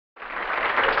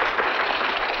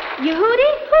Yehudi?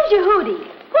 Who's Yehudi?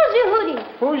 Who's Yehudi?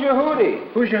 Who's Yehudi?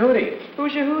 Who's Yehudi?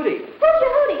 Who's Yehudi? Who's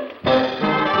Yehudi?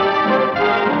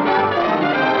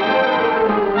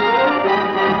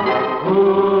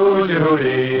 Who's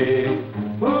Yehudi?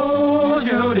 Who's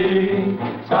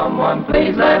Yehudi? Someone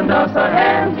please lend us a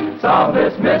hand. Solve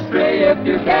this mystery if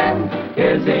you can.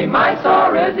 Is he mice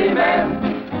or is he man?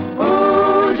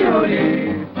 Who's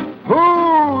Yehudi?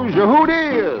 Who's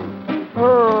Yehudi?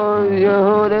 Who's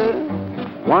Yehudi?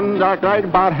 One dark night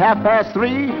about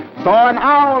 3:30, saw an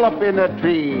owl up in a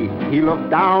tree. He looked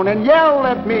down and yelled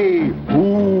at me.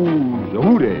 Who's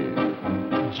Yehudi?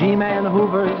 G-Man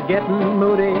Hoover's getting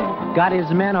moody, got his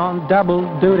men on double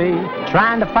duty,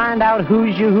 trying to find out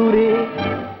who's Yehudi.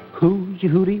 Who's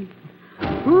Yehudi?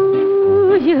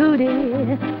 Who's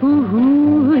Yehudi?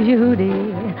 Who's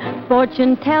Yehudi?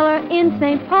 Fortune teller in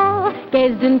St. Paul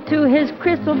gazed into his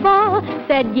crystal ball,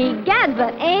 said, "Ye gad,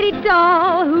 but ain't he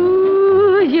tall?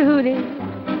 Who's Yehudi?"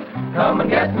 Come and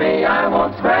get me, I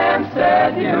won't scram,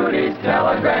 said Yehudi's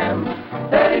telegram.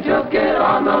 Then he took it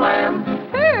on the lam.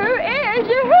 Who is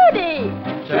Yehudi?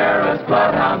 Sheriff's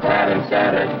bloodhounds had him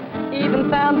scented. Even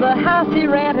found the house he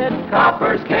rented.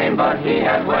 Coppers came, but he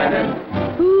had wented.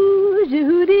 Who's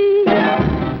Yehudi?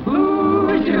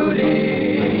 Who's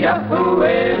Yehudi? Yeah, who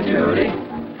is Yehudi?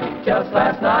 Just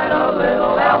last night a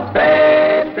little elf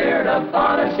babe peered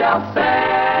upon a shelf,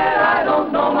 said, "I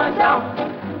don't know myself.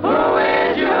 Who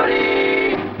is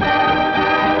Yehudi?"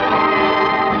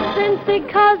 Since he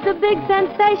caused a big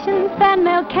sensation, fan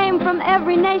mail came from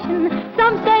every nation.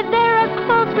 Some say they're a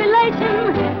close relation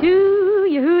to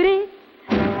Yehudi.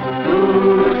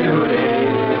 Who's Yehudi?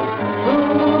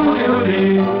 Who's Yehudi?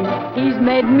 He's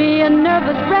made me a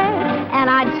nervous wreck, and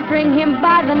I'd string him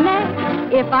by the neck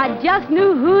if I just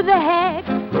knew who the heck.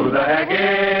 Who the heck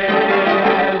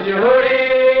is Yehudi?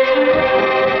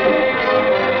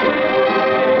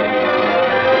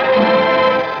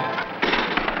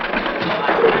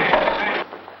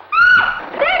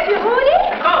 There's Yehudi!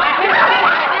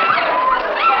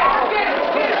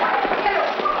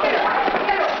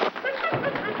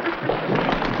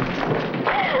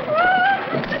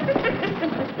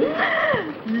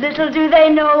 Little do they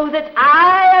know that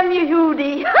I am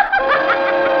Yehudi.